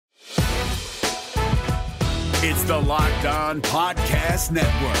It's the Locked On Podcast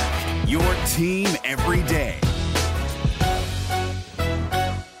Network, your team every day.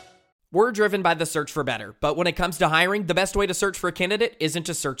 We're driven by the search for better, but when it comes to hiring, the best way to search for a candidate isn't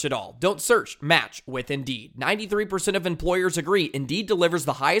to search at all. Don't search, match with Indeed. 93% of employers agree Indeed delivers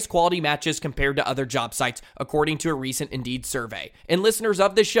the highest quality matches compared to other job sites, according to a recent Indeed survey. And listeners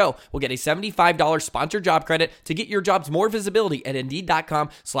of this show will get a $75 sponsored job credit to get your jobs more visibility at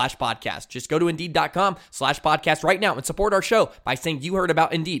Indeed.com/podcast. Just go to Indeed.com/podcast right now and support our show by saying you heard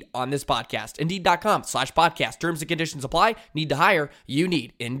about Indeed on this podcast. Indeed.com/podcast. Terms and conditions apply. Need to hire? You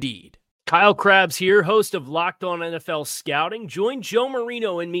need Indeed. Kyle Krabs here, host of Locked On NFL Scouting. Join Joe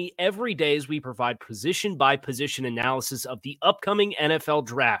Marino and me every day as we provide position-by-position analysis of the upcoming NFL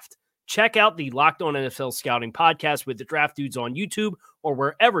Draft. Check out the Locked On NFL Scouting podcast with the Draft Dudes on YouTube or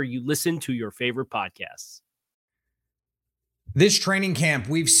wherever you listen to your favorite podcasts. This training camp,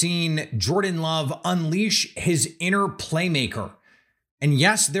 we've seen Jordan Love unleash his inner playmaker. And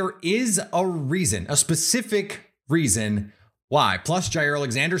yes, there is a reason, a specific reason why. Plus, Jair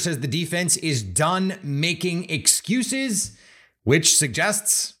Alexander says the defense is done making excuses, which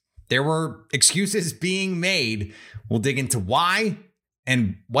suggests there were excuses being made. We'll dig into why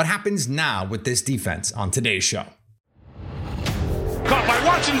and what happens now with this defense on today's show. Caught by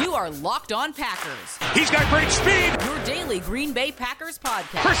Watson. You are Locked On Packers. He's got great speed. Your daily Green Bay Packers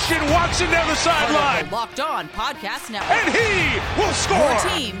podcast. Christian Watson down the sideline. Locked On Podcast Network. And he will score. Your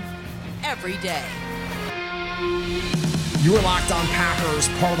team every day. You are Locked On Packers,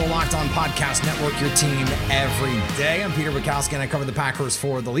 part of the Locked On Podcast Network, your team every day. I'm Peter Bukowski, and I cover the Packers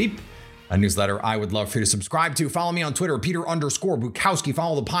for The Leap, a newsletter I would love for you to subscribe to. Follow me on Twitter, Peter_Bukowski.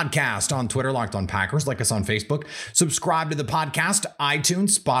 Follow the podcast on Twitter, Locked On Packers. Like us on Facebook. Subscribe to the podcast,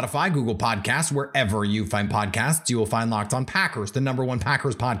 iTunes, Spotify, Google Podcasts, wherever you find podcasts. You will find Locked On Packers, the number one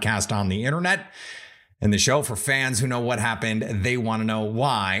Packers podcast on the internet. And the show for fans who know what happened, they want to know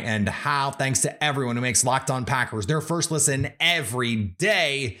why and how. Thanks to everyone who makes Locked On Packers their first listen every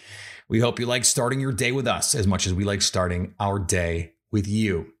day. We hope you like starting your day with us as much as we like starting our day with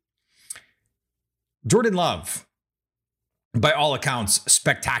you. Jordan Love, by all accounts,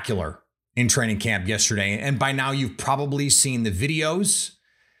 spectacular in training camp yesterday. And by now you've probably seen the videos.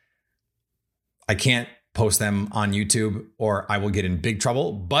 I can't post them on YouTube or I will get in big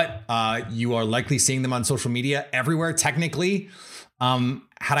trouble, but you are likely seeing them on social media everywhere. Technically,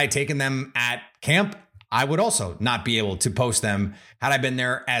 had I taken them at camp, I would also not be able to post them had I been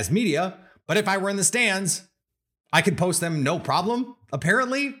there as media. But if I were in the stands, I could post them no problem.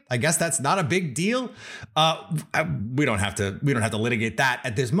 Apparently, I guess that's not a big deal. We don't have to litigate that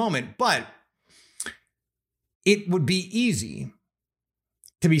at this moment, but it would be easy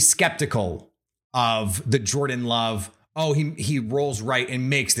to be skeptical of the Jordan Love. Oh, he rolls right and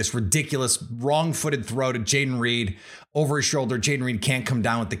makes this ridiculous wrong-footed throw to Jayden Reed over his shoulder. Jayden Reed can't come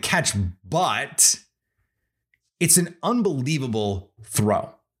down with the catch, but it's an unbelievable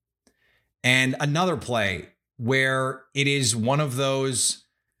throw. And another play where it is one of those,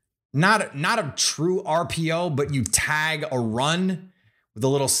 not a true RPO, but you tag a run with a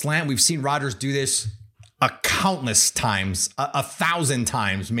little slant. We've seen Rodgers do this a countless times, a thousand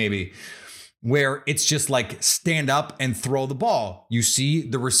times maybe, where it's just like stand up and throw the ball. You see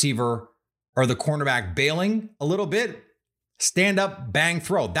the receiver or the cornerback bailing a little bit, stand up, bang,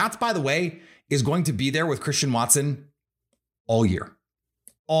 throw. That's, by the way, is going to be there with Christian Watson all year,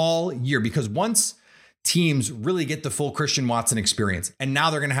 because once teams really get the full Christian Watson experience, and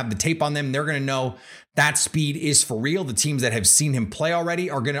now they're going to have the tape on them, they're going to know that speed is for real. The teams that have seen him play already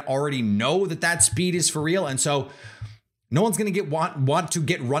are going to already know that speed is for real. And so no one's going to want to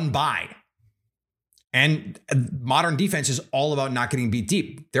get run by. And modern defense is all about not getting beat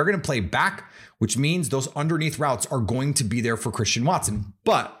deep. They're going to play back, which means those underneath routes are going to be there for Christian Watson.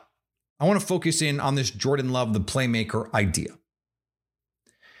 But I want to focus in on this Jordan Love, the playmaker idea.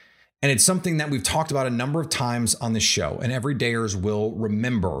 And it's something that we've talked about a number of times on this show, and everydayers will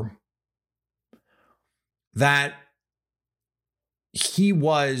remember that he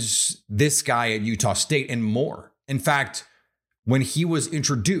was this guy at Utah State and more. In fact, when he was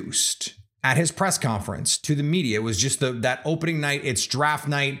introduced at his press conference to the media, it was just that opening night. It's draft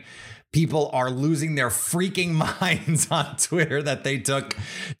night. People are losing their freaking minds on Twitter that they took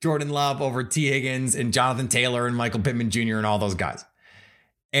Jordan Love over T. Higgins and Jonathan Taylor and Michael Pittman Jr. and all those guys.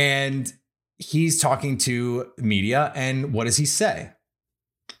 And he's talking to media, and what does he say?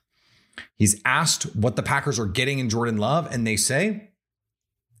 He's asked what the Packers are getting in Jordan Love, and he says,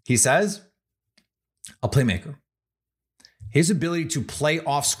 a playmaker. His ability to play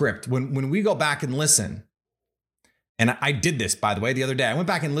off script. When we go back and listen, and I did this, by the way, the other day, I went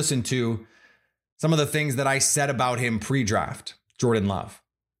back and listened to some of the things that I said about him pre-draft, Jordan Love.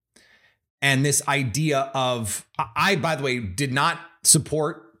 And this idea of, I, by the way, did not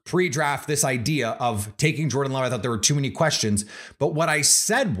support pre-draft this idea of taking Jordan Love. I thought there were too many questions. But what I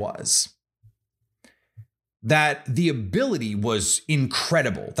said was that the ability was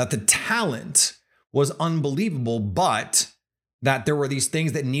incredible, that the talent was unbelievable, but that there were these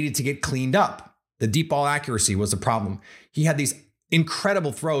things that needed to get cleaned up. The deep ball accuracy was a problem. He had these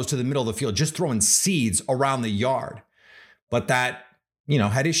incredible throws to the middle of the field, just throwing seeds around the yard. But that,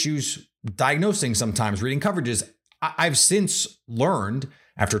 had issues diagnosing sometimes, reading coverages. I've since learned,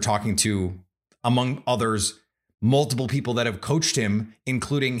 after talking to, among others, multiple people that have coached him,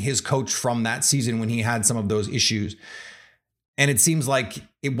 including his coach from that season when he had some of those issues. And it seems like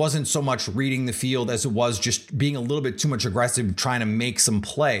it wasn't so much reading the field as it was just being a little bit too much aggressive, trying to make some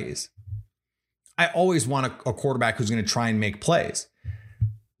plays. I always want a quarterback who's going to try and make plays.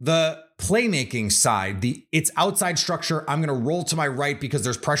 The playmaking side, it's outside structure. I'm going to roll to my right because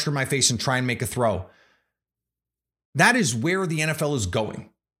there's pressure in my face and try and make a throw. That is where the NFL is going.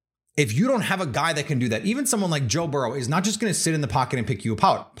 If you don't have a guy that can do that, even someone like Joe Burrow is not just going to sit in the pocket and pick you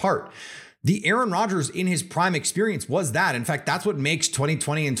apart. The Aaron Rodgers in his prime experience was that. In fact, that's what makes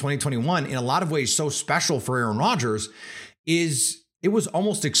 2020 and 2021 in a lot of ways so special for Aaron Rodgers, is it was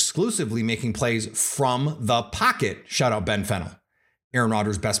almost exclusively making plays from the pocket. Shout out Ben Fennell. Aaron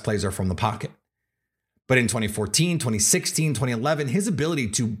Rodgers' best plays are from the pocket. But in 2014, 2016, 2011, his ability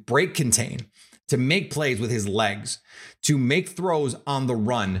to break contain, to make plays with his legs, to make throws on the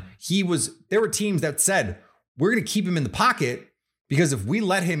run, there were teams that said, we're going to keep him in the pocket because if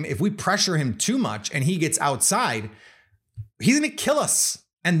we pressure him too much and he gets outside, he's going to kill us.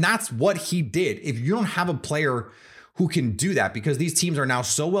 And that's what he did. If you don't have a player who can do that, because these teams are now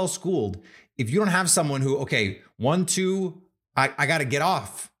so well schooled, if you don't have someone who, okay, 1, 2, I got to get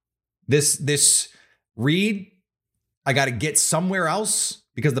off this read, I got to get somewhere else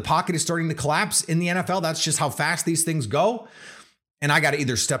because the pocket is starting to collapse in the NFL. That's just how fast these things go. And I got to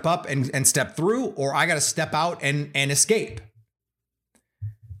either step up and step through, or I got to step out and escape.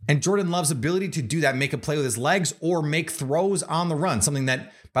 And Jordan Love's ability to do that, make a play with his legs or make throws on the run, something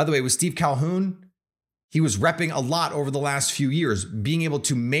that, by the way, with Steve Calhoun, he was repping a lot over the last few years, being able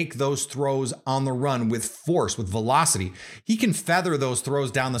to make those throws on the run with force, with velocity. He can feather those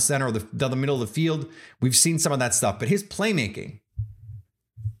throws down the center or down the middle of the field. We've seen some of that stuff, but his playmaking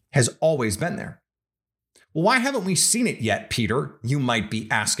has always been there. Well, why haven't we seen it yet, Peter? You might be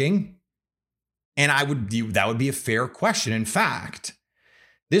asking. And that would be a fair question. In fact,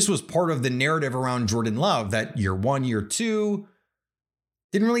 this was part of the narrative around Jordan Love that year 1, year 2,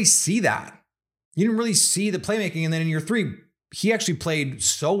 didn't really see that. You didn't really see the playmaking. And then in year 3, he actually played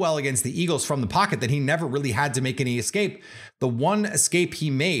so well against the Eagles from the pocket that he never really had to make any escape. The one escape he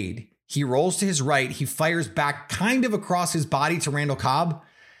made, he rolls to his right. He fires back kind of across his body to Randall Cobb.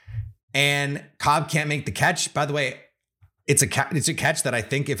 And Cobb can't make the catch. By the way, it's a catch that I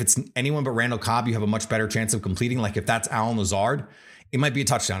think if it's anyone but Randall Cobb, you have a much better chance of completing. Like if that's Allen Lazard, it might be a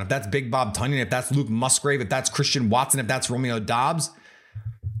touchdown. If that's Big Bob Tunyon, if that's Luke Musgrave, if that's Christian Watson, if that's Romeo Dobbs,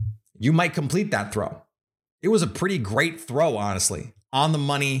 you might complete that throw. It was a pretty great throw, honestly, on the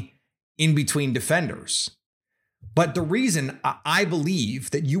money in between defenders. But the reason I believe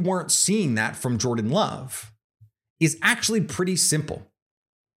that you weren't seeing that from Jordan Love is actually pretty simple.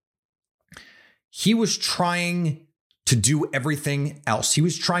 He was trying to do everything else. He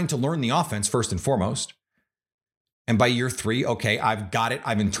was trying to learn the offense first and foremost. And by year 3, okay, I've got it.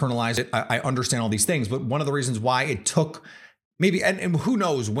 I've internalized it. I understand all these things. But one of the reasons why it took maybe, and who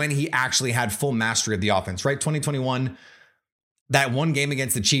knows when he actually had full mastery of the offense, right? 2021, that one game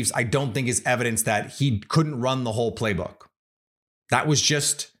against the Chiefs, I don't think is evidence that he couldn't run the whole playbook. That was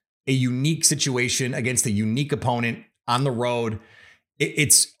just a unique situation against a unique opponent on the road.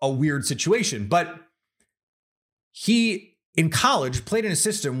 It's a weird situation, but he in college played in a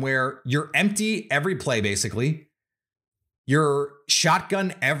system where you're empty every play, basically. You're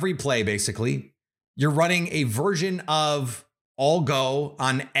shotgun every play, basically. You're running a version of all go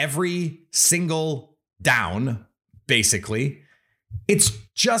on every single down, basically. It's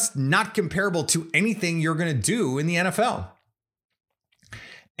just not comparable to anything you're going to do in the NFL.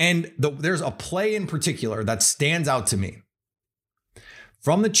 And there's a play in particular that stands out to me.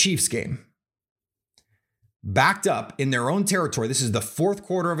 From the Chiefs game, backed up in their own territory. This is the fourth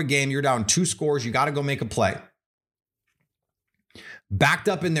quarter of a game. You're down 2 scores. You got to go make a play. Backed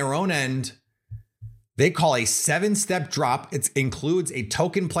up in their own end. They call a 7-step drop. It includes a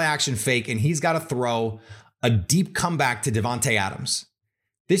token play action fake, and he's got to throw a deep comeback to Devontae Adams.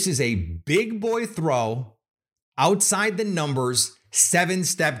 This is a big boy throw outside the numbers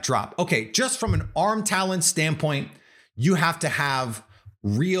 7-step drop. Okay, just from an arm talent standpoint, you have to have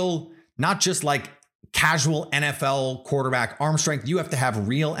real, not just like casual NFL quarterback arm strength. You have to have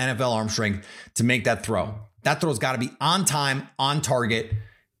real NFL arm strength to make that throw. That throw's got to be on time, on target,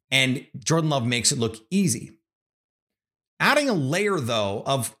 and Jordan Love makes it look easy. Adding a layer, though,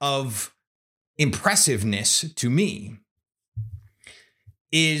 of impressiveness to me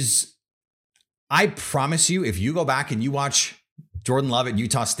is, I promise you, if you go back and you watch Jordan Love at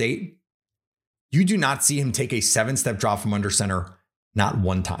Utah State, you do not see him take a 7-step drop from under center, not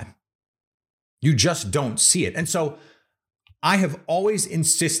one time. You just don't see it. And so I have always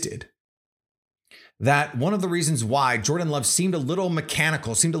insisted that one of the reasons why Jordan Love seemed a little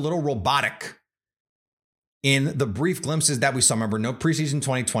mechanical, seemed a little robotic in the brief glimpses that we saw. Remember, no preseason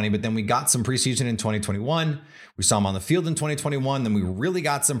 2020, but then we got some preseason in 2021. We saw him on the field in 2021. Then we really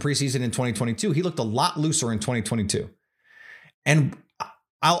got some preseason in 2022. He looked a lot looser in 2022. And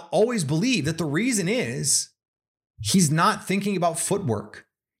I'll always believe that the reason is he's not thinking about footwork.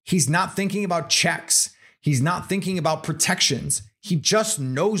 He's not thinking about checks. He's not thinking about protections. He just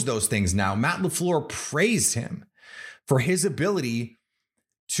knows those things now. Matt LaFleur praised him for his ability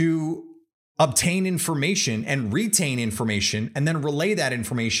to obtain information and retain information and then relay that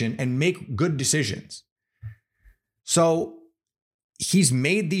information and make good decisions. So he's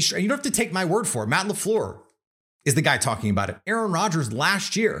made these, you don't have to take my word for it. Matt LaFleur is the guy talking about it. Aaron Rodgers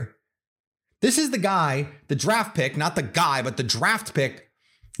last year. This is the guy, the draft pick, not the guy, but the draft pick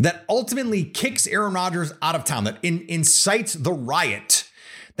that ultimately kicks Aaron Rodgers out of town, that incites the riot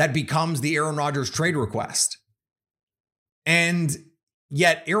that becomes the Aaron Rodgers trade request. And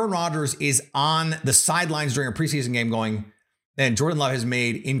yet Aaron Rodgers is on the sidelines during a preseason game going, and Jordan Love has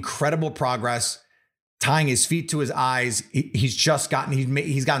made incredible progress, tying his feet to his eyes. He's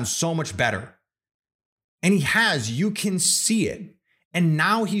gotten so much better. And he has, you can see it. And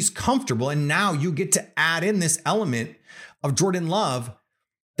now he's comfortable. And now you get to add in this element of Jordan Love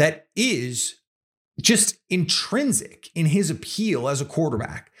that is just intrinsic in his appeal as a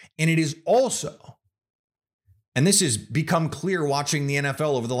quarterback. And it is also, and this has become clear watching the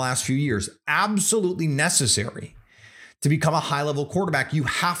NFL over the last few years, absolutely necessary to become a high-level quarterback. You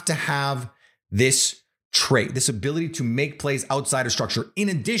have to have this trait, this ability to make plays outside of structure, in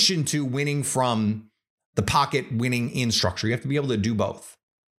addition to winning from the pocket, winning in structure. You have to be able to do both.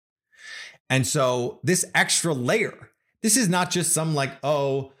 And so this extra layer, this is not just some like,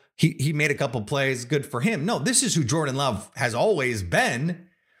 oh, he made a couple plays, good for him. No, this is who Jordan Love has always been.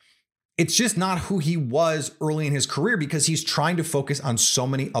 It's just not who he was early in his career because he's trying to focus on so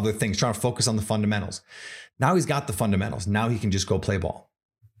many other things, trying to focus on the fundamentals. Now he's got the fundamentals. Now he can just go play ball.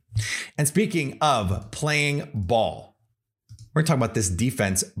 And speaking of playing ball, we're going to talk about this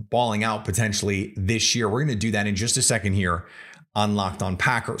defense balling out potentially this year. We're going to do that in just a second here on Locked On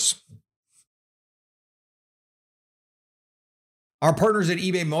Packers. Our partners at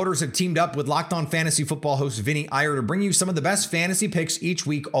eBay Motors have teamed up with Locked On Fantasy Football host Vinny Iyer to bring you some of the best fantasy picks each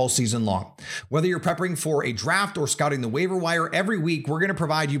week all season long. Whether you're preparing for a draft or scouting the waiver wire, every week we're going to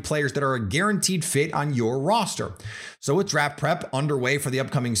provide you players that are a guaranteed fit on your roster. So with draft prep underway for the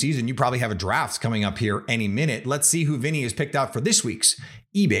upcoming season, you probably have a draft coming up here any minute. Let's see who Vinny has picked out for this week's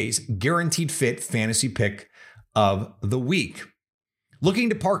eBay's Guaranteed Fit Fantasy Pick of the Week.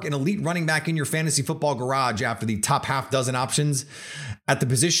 Looking to park an elite running back in your fantasy football garage after the top half dozen options at the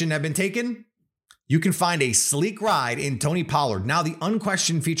position have been taken? You can find a sleek ride in Tony Pollard, now the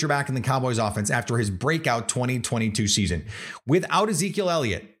unquestioned feature back in the Cowboys offense after his breakout 2022 season. Without Ezekiel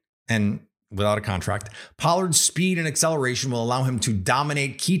Elliott and without a contract, Pollard's speed and acceleration will allow him to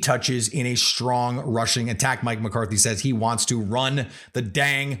dominate key touches in a strong rushing attack. Mike McCarthy says he wants to run the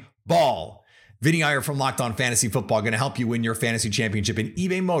dang ball. Vinny Iyer from Locked On Fantasy Football going to help you win your fantasy championship. And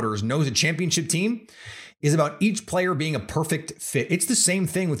eBay Motors knows a championship team is about each player being a perfect fit. It's the same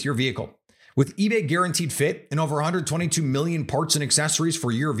thing with your vehicle. With eBay Guaranteed Fit and over 122 million parts and accessories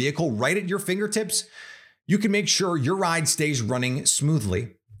for your vehicle right at your fingertips, you can make sure your ride stays running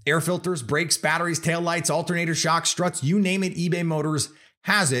smoothly. Air filters, brakes, batteries, taillights, alternator shocks, struts, you name it, eBay Motors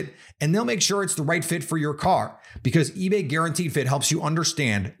has it, and they'll make sure it's the right fit for your car because eBay Guaranteed Fit helps you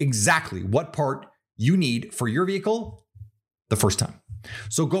understand exactly what part you need for your vehicle the first time.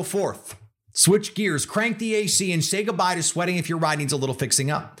 So go forth, switch gears, crank the AC, and say goodbye to sweating if your ride needs a little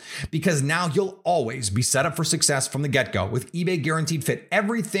fixing up, because now you'll always be set up for success from the get-go. With eBay Guaranteed Fit,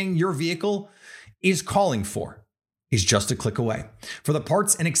 everything your vehicle is calling for is just a click away. For the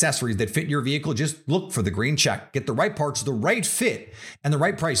parts and accessories that fit your vehicle, just look for the green check. Get the right parts, the right fit, and the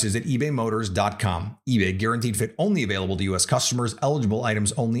right prices at ebaymotors.com. eBay Guaranteed Fit only available to U.S. customers. Eligible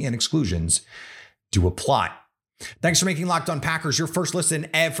items only and exclusions do apply. Thanks for making Locked On Packers your first listen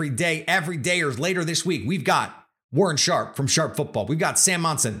every day. Every dayers later this week, we've got Warren Sharp from Sharp Football. We've got Sam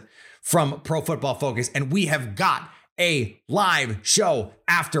Monson from Pro Football Focus. And we have got a live show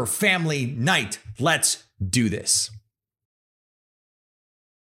after family night. Let's do this.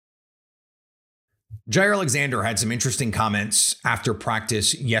 Jair Alexander had some interesting comments after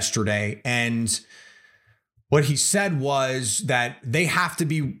practice yesterday. And what he said was that they are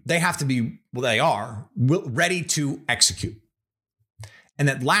ready to execute. And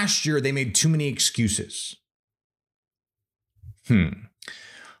that last year they made too many excuses.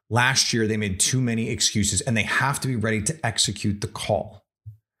 Last year they made too many excuses and they have to be ready to execute the call.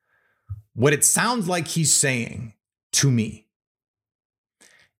 What it sounds like he's saying to me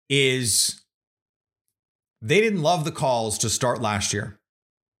is they didn't love the calls to start last year.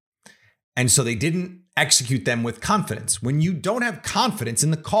 And so they didn't execute them with confidence. When you don't have confidence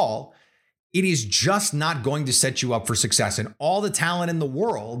in the call, it is just not going to set you up for success. And all the talent in the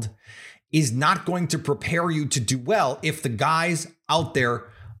world is not going to prepare you to do well if the guys out there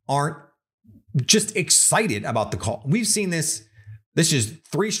aren't just excited about the call. We've seen this. This is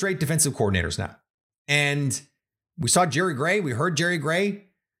 3 straight defensive coordinators now. And we saw Jerry Gray. We heard Jerry Gray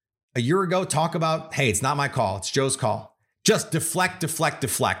a year ago talk about, hey, it's not my call. It's Joe's call. Just deflect.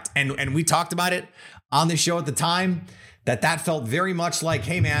 And we talked about it on the show at the time, that felt very much like,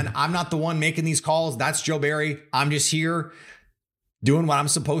 hey, man, I'm not the one making these calls. That's Joe Barry. I'm just here doing what I'm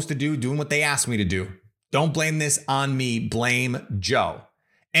supposed to do, doing what they asked me to do. Don't blame this on me. Blame Joe.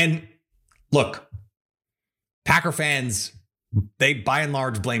 And look, Packer fans, they by and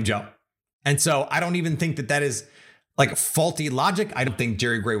large blame Joe. And so I don't even think that is like faulty logic. I don't think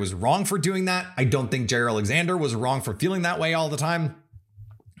Jerry Gray was wrong for doing that. I don't think Jair Alexander was wrong for feeling that way all the time.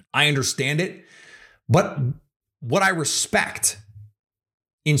 I understand it. But what I respect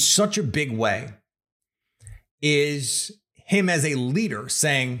in such a big way is him as a leader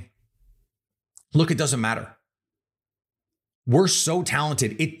saying, look, it doesn't matter. We're so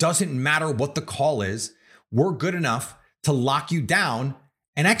talented. It doesn't matter what the call is. We're good enough to lock you down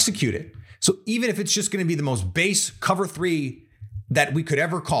and execute it. So even if it's just going to be the most base cover 3 that we could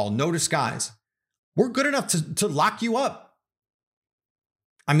ever call, no disguise, we're good enough to lock you up.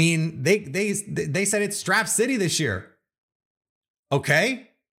 I mean, they said it's Strap City this year. Okay,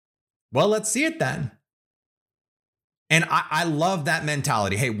 well, let's see it then. And I love that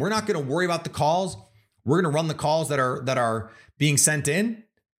mentality. Hey, we're not going to worry about the calls. We're going to run the calls that are being sent in,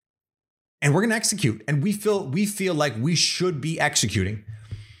 and we're going to execute. And we feel like we should be executing.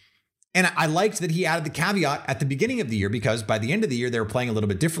 And I liked that he added the caveat at the beginning of the year, because by the end of the year, they were playing a little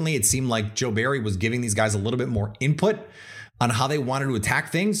bit differently. It seemed like Joe Barry was giving these guys a little bit more input on how they wanted to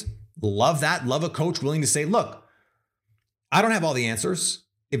attack things. Love that. Love a coach willing to say, look, I don't have all the answers.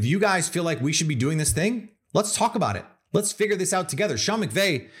 If you guys feel like we should be doing this thing, let's talk about it. Let's figure this out together. Sean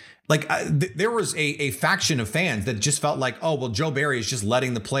McVay, there was a faction of fans that just felt like, oh, well, Joe Barry is just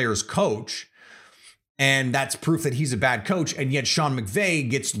letting the players coach. And that's proof that he's a bad coach. And yet Sean McVay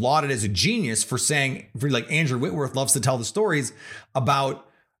gets lauded as a genius for saying, like Andrew Whitworth loves to tell the stories about,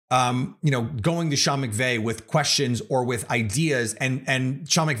 going to Sean McVay with questions or with ideas, and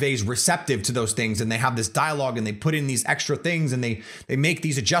Sean McVay is receptive to those things, and they have this dialogue and they put in these extra things and they make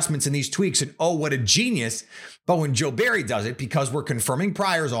these adjustments and these tweaks, and oh, what a genius. But when Joe Barry does it, because we're confirming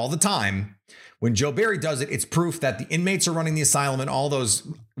priors all the time, when Joe Barry does it, it's proof that the inmates are running the asylum and all those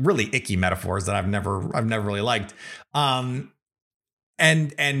really icky metaphors that I've never really liked. And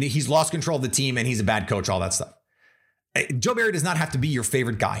he's lost control of the team and he's a bad coach, all that stuff. Joe Barry does not have to be your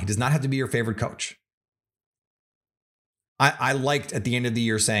favorite guy. He does not have to be your favorite coach. I liked at the end of the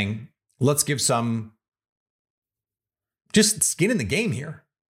year saying, let's give some just skin in the game here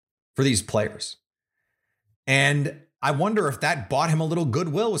for these players. And I wonder if that bought him a little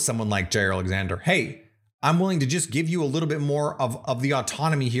goodwill with someone like Jair Alexander. Hey, I'm willing to just give you a little bit more of the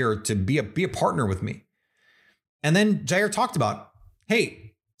autonomy here to be a partner with me. And then Jair talked about,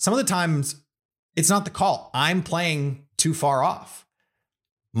 hey, some of the times it's not the call. I'm playing too far off.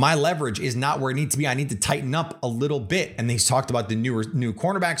 My leverage is not where it needs to be. I need to tighten up a little bit. And he's talked about the new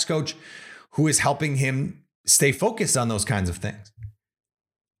cornerbacks coach who is helping him stay focused on those kinds of things.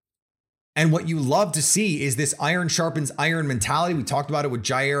 And what you love to see is this iron sharpens iron mentality. We talked about it with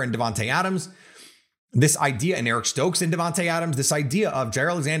Jair and Devontae Adams. This idea, and Eric Stokes and Devontae Adams, this idea of Jair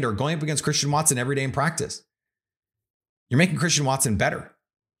Alexander going up against Christian Watson every day in practice. You're making Christian Watson better.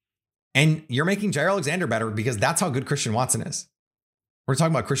 And you're making Jair Alexander better because that's how good Christian Watson is. We're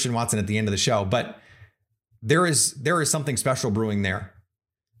talking about Christian Watson at the end of the show, but there is something special brewing there.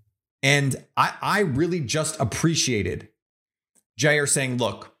 And I really just appreciated Jair saying,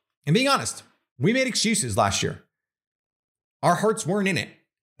 look, and being honest, we made excuses last year. Our hearts weren't in it.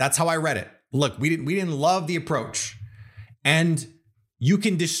 That's how I read it. Look, we didn't love the approach. And you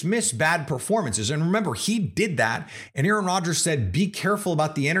can dismiss bad performances. And remember, he did that. And Aaron Rodgers said, be careful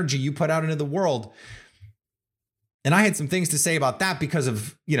about the energy you put out into the world. And I had some things to say about that because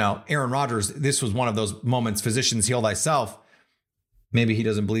of, Aaron Rodgers. This was one of those moments, physicians heal thyself. Maybe he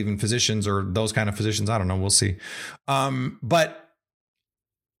doesn't believe in physicians or those kind of physicians. I don't know. We'll see. But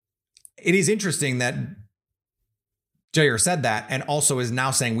it is interesting that Jair said that and also is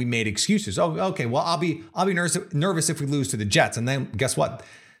now saying we made excuses. Oh, okay. Well, I'll be nervous if we lose to the Jets. And then guess what?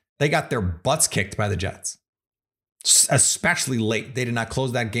 They got their butts kicked by the Jets, especially late. They did not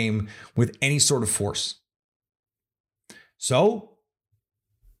close that game with any sort of force. So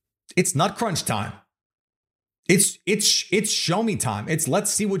it's nut crunch time. It's show me time. It's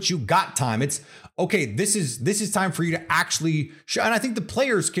let's see what you got time. It's okay. This is time for you to actually show. And I think the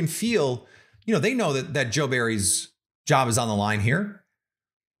players can feel, they know that Joe Barry's job is on the line here.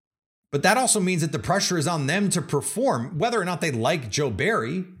 But that also means that the pressure is on them to perform, whether or not they like Joe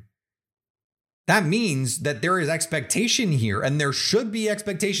Barry. That means that there is expectation here, and there should be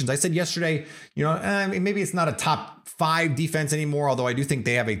expectations. I said yesterday, maybe it's not a top 5 defense anymore, although I do think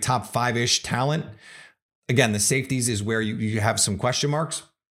they have a top 5-ish talent. Again, the safeties is where you have some question marks.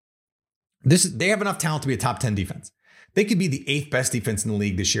 They have enough talent to be a top 10 defense. They could be the 8th best defense in the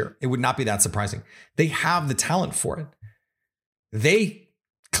league this year. It would not be that surprising. They have the talent for it. They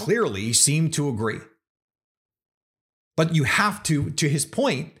clearly seem to agree. But you have to his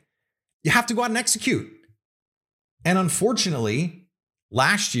point, you have to go out and execute. And unfortunately,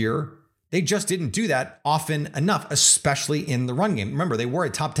 last year, they just didn't do that often enough, especially in the run game. Remember, they were a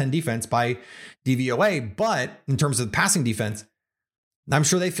top 10 defense by DVOA, but in terms of the passing defense, I'm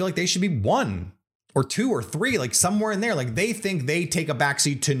sure they feel like they should be 1 or 2 or 3, like somewhere in there. Like they think they take a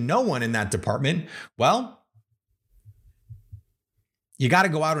backseat to no one in that department. Well, you got to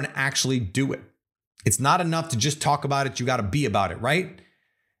go out and actually do it. It's not enough to just talk about it. You got to be about it, right?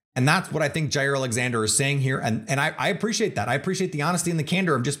 And that's what I think Jair Alexander is saying here. And I appreciate that. I appreciate the honesty and the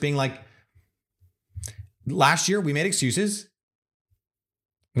candor of just being like, last year we made excuses.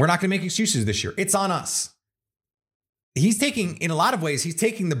 We're not going to make excuses this year. It's on us. In a lot of ways, he's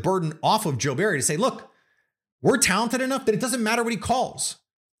taking the burden off of Joe Barry to say, look, we're talented enough that it doesn't matter what he calls.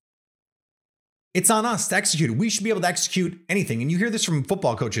 It's on us to execute. We should be able to execute anything. And you hear this from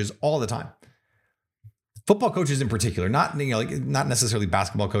football coaches all the time. Football coaches in particular, not necessarily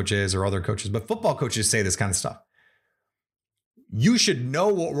basketball coaches or other coaches, but football coaches say this kind of stuff. You should know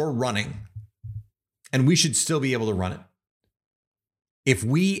what we're running, and we should still be able to run it. If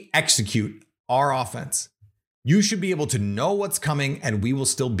we execute our offense, you should be able to know what's coming and we will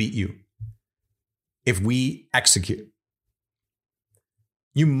still beat you if we execute.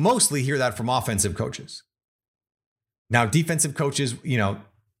 You mostly hear that from offensive coaches. Now, defensive coaches,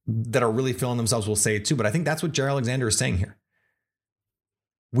 that are really feeling themselves will say it too, but I think that's what Jair Alexander is saying here.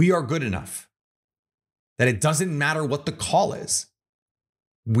 We are good enough that it doesn't matter what the call is.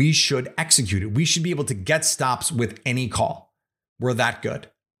 We should execute it. We should be able to get stops with any call. We're that good.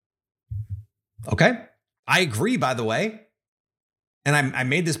 Okay? I agree, by the way. And I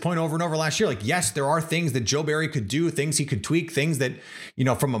made this point over and over last year. Like, yes, there are things that Joe Barry could do, things he could tweak, things that,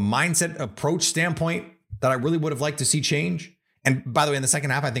 from a mindset approach standpoint that I really would have liked to see change. And by the way, in the second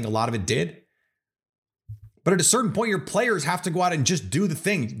half, I think a lot of it did. But at a certain point, your players have to go out and just do the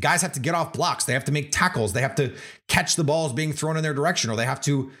thing. Guys have to get off blocks. They have to make tackles. They have to catch the balls being thrown in their direction, or they have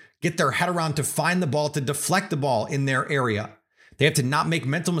to get their head around to find the ball, to deflect the ball in their area. They have to not make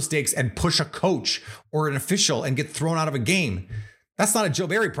mental mistakes and push a coach or an official and get thrown out of a game. That's not a Joe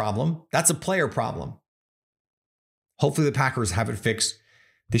Barry problem. That's a player problem. Hopefully the Packers have it fixed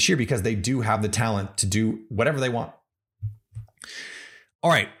this year because they do have the talent to do whatever they want. All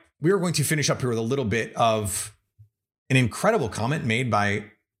right, we are going to finish up here with a little bit of an incredible comment made by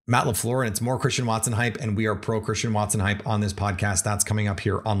Matt LaFleur, and it's more Christian Watson hype, and we are pro Christian Watson hype on this podcast. That's coming up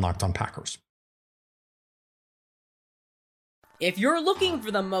here on Locked On Packers. If you're looking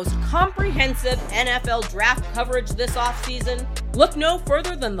for the most comprehensive NFL draft coverage this offseason, look no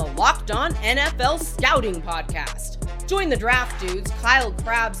further than the Locked On NFL Scouting Podcast. Join the draft dudes, Kyle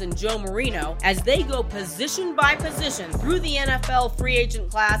Krabs and Joe Marino, as they go position by position through the NFL free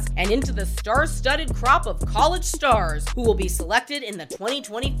agent class and into the star-studded crop of college stars who will be selected in the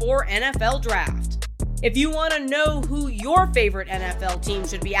 2024 NFL Draft. If you want to know who your favorite NFL team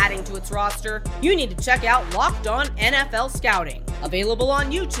should be adding to its roster, you need to check out Locked On NFL Scouting, available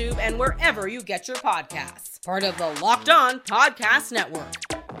on YouTube and wherever you get your podcasts. Part of the Locked On Podcast Network,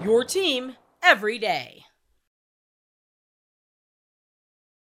 your team every day.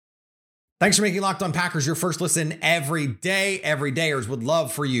 Thanks for making Locked On Packers your first listen every day. Everydayers would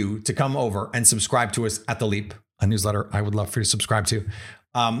love for you to come over and subscribe to us at The Leap, a newsletter I would love for you to subscribe to.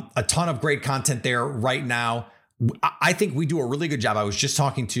 A ton of great content there right now. I think we do a really good job. I was just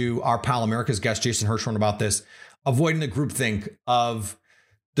talking to our pal, America's guest, Jason Hirschhorn, about this, avoiding the groupthink of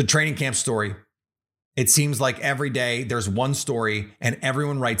the training camp story. It seems like every day there's one story and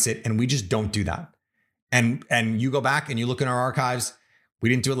everyone writes it, and we just don't do that. And you go back and you look in our archives. We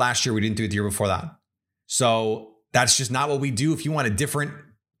didn't do it last year. We didn't do it the year before that. So that's just not what we do. If you want a different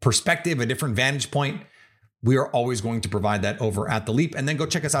perspective, a different vantage point, we are always going to provide that over at The Leap. And then go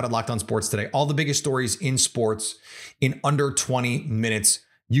check us out at Locked On Sports Today. All the biggest stories in sports in under 20 minutes,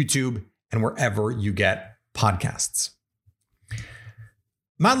 YouTube and wherever you get podcasts.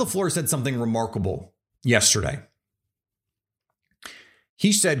 Matt LaFleur said something remarkable yesterday.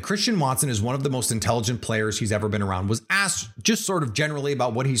 He said Christian Watson is one of the most intelligent players he's ever been around. Was asked just sort of generally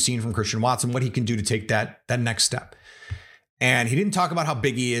about what he's seen from Christian Watson, what he can do to take that next step. And he didn't talk about how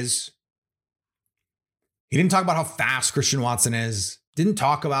big he is. He didn't talk about how fast Christian Watson is. Didn't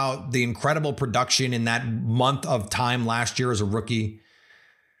talk about the incredible production in that month of time last year as a rookie.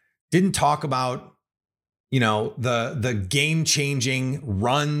 Didn't talk about, the game-changing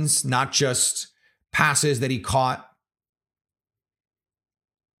runs, not just passes that he caught.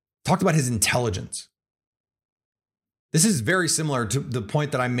 Talked about his intelligence. This is very similar to the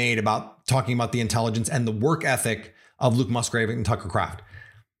point that I made about talking about the intelligence and the work ethic of Luke Musgrave and Tucker Kraft.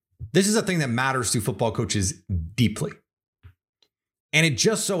 This is a thing that matters to football coaches deeply. And it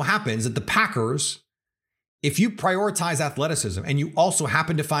just so happens that the Packers, if you prioritize athleticism and you also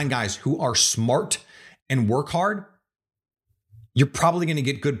happen to find guys who are smart and work hard, you're probably going to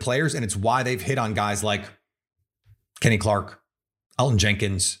get good players. And it's why they've hit on guys like Kenny Clark, Elton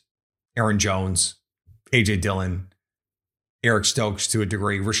Jenkins, Aaron Jones, AJ Dillon, Eric Stokes to a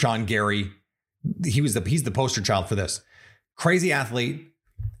degree, Rashawn Gary. He's the poster child for this. Crazy athlete,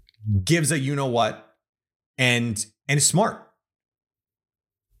 gives a you-know-what, and is smart.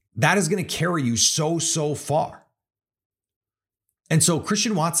 That is going to carry you so far. And so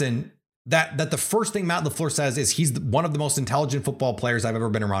Christian Watson, that the first thing Matt LaFleur says is he's one of the most intelligent football players I've ever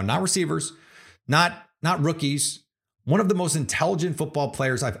been around. Not receivers, not rookies. One of the most intelligent football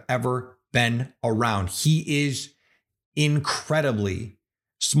players I've ever been around. He is incredibly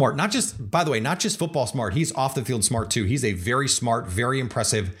smart. Not just football smart. He's off the field smart too. He's a very smart, very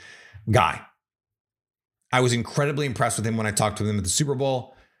impressive guy. I was incredibly impressed with him when I talked to him at the Super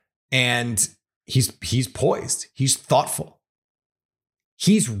Bowl. And he's poised. He's thoughtful.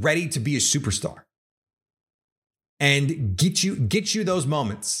 He's ready to be a superstar. And get you those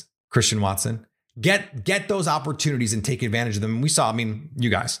moments, Christian Watson. Get those opportunities and take advantage of them. And we saw, you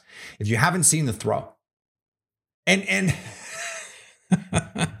guys, if you haven't seen the throw, and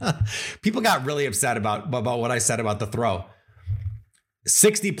people got really upset about what I said about the throw.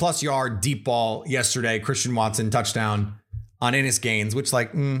 60 plus yard deep ball yesterday, Christian Watson touchdown on Ennis Gaines, which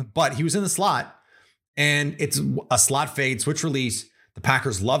but he was in the slot and it's a slot fade, switch release. The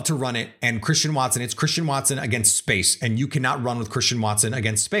Packers love to run it, and it's Christian Watson against space, and you cannot run with Christian Watson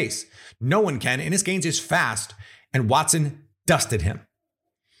against space. No one can. Ennis Gaines is fast, and Watson dusted him.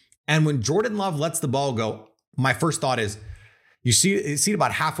 And when Jordan Love lets the ball go, my first thought is, you see it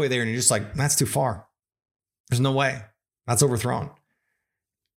about halfway there, and you're just like, that's too far. There's no way. That's overthrown.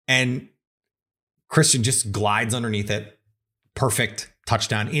 And Christian just glides underneath it. Perfect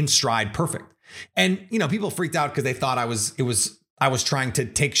touchdown in stride. Perfect. And, people freaked out because they thought I was trying to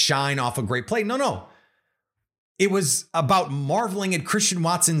take shine off a great play. No. It was about marveling at Christian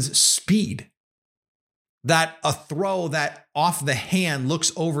Watson's speed. That a throw that off the hand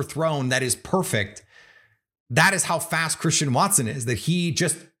looks overthrown, that is perfect. That is how fast Christian Watson is, that he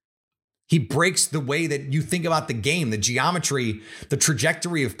breaks the way that you think about the game, the geometry, the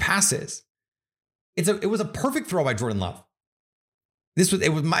trajectory of passes. It was a perfect throw by Jordan Love.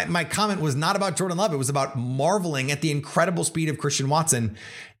 My comment was not about Jordan Love. It was about marveling at the incredible speed of Christian Watson.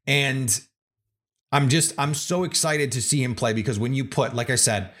 And I'm so excited to see him play, because when you put, like I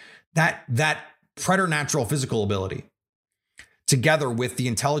said, that preternatural physical ability together with the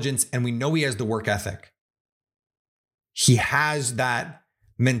intelligence, and we know he has the work ethic. He has that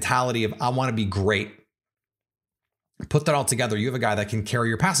mentality of, I want to be great. Put that all together. You have a guy that can carry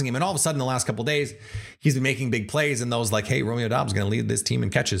your passing game. And all of a sudden, the last couple of days, he's been making big plays. And those hey, Romeo Doubs is going to lead this team in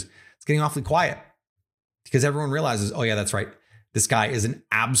catches. It's getting awfully quiet because everyone realizes, oh yeah, that's right. This guy is an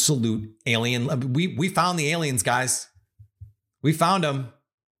absolute alien. We found the aliens, guys. We found them.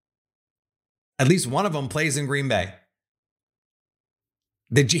 At least one of them plays in Green Bay.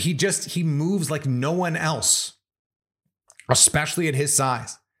 He moves like no one else, especially at his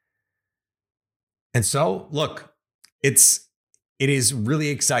size. And so, look, it is really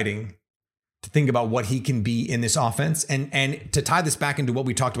exciting to think about what he can be in this offense. And to tie this back into what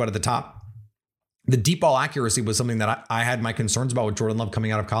we talked about at the top, the deep ball accuracy was something that I had my concerns about with Jordan Love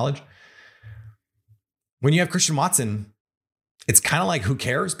coming out of college. When you have Christian Watson, it's kind of like, who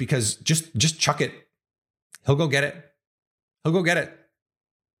cares? Because just chuck it. He'll go get it. He'll go get it.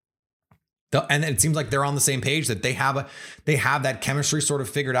 And it seems like they're on the same page, that they have that chemistry sort of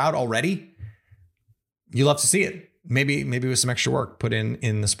figured out already. You love to see it. Maybe with some extra work put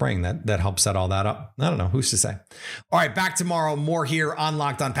in the spring that helps set all that up. I don't know. Who's to say? All right, back tomorrow. More here on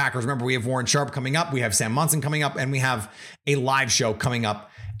Locked On Packers. Remember, we have Warren Sharp coming up. We have Sam Monson coming up, and we have a live show coming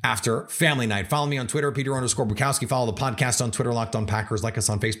up after Family Night. Follow me on Twitter, Peter_Bukowski. Follow the podcast on Twitter, Locked On Packers. Like us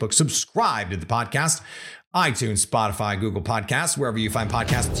on Facebook. Subscribe to the podcast. iTunes, Spotify, Google Podcasts, wherever you find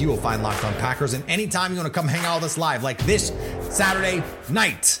podcasts, you will find Locked On Packers. And anytime you want to come hang out with us live, like this Saturday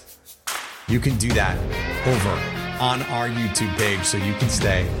night, you can do that over on our YouTube page, so you can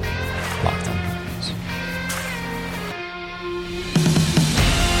stay locked on Packers.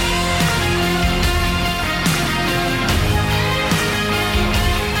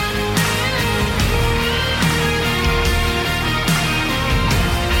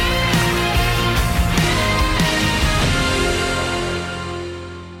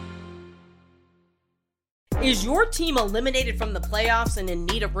 Is your team eliminated from the playoffs and in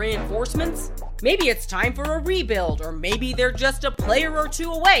need of reinforcements? Maybe it's time for a rebuild, or maybe they're just a player or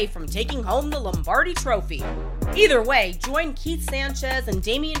two away from taking home the Lombardi Trophy. Either way, join Keith Sanchez and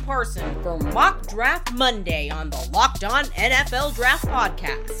Damian Parson for Mock Draft Monday on the Locked On NFL Draft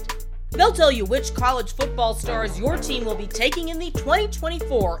Podcast. They'll tell you which college football stars your team will be taking in the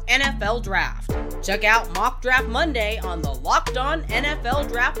 2024 NFL Draft. Check out Mock Draft Monday on the Locked On NFL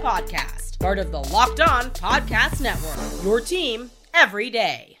Draft Podcast, part of the Locked On Podcast Network, your team every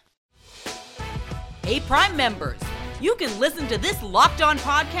day. Hey, Prime members, you can listen to this Locked On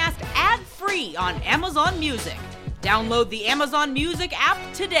podcast ad-free on Amazon Music. Download the Amazon Music app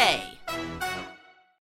today.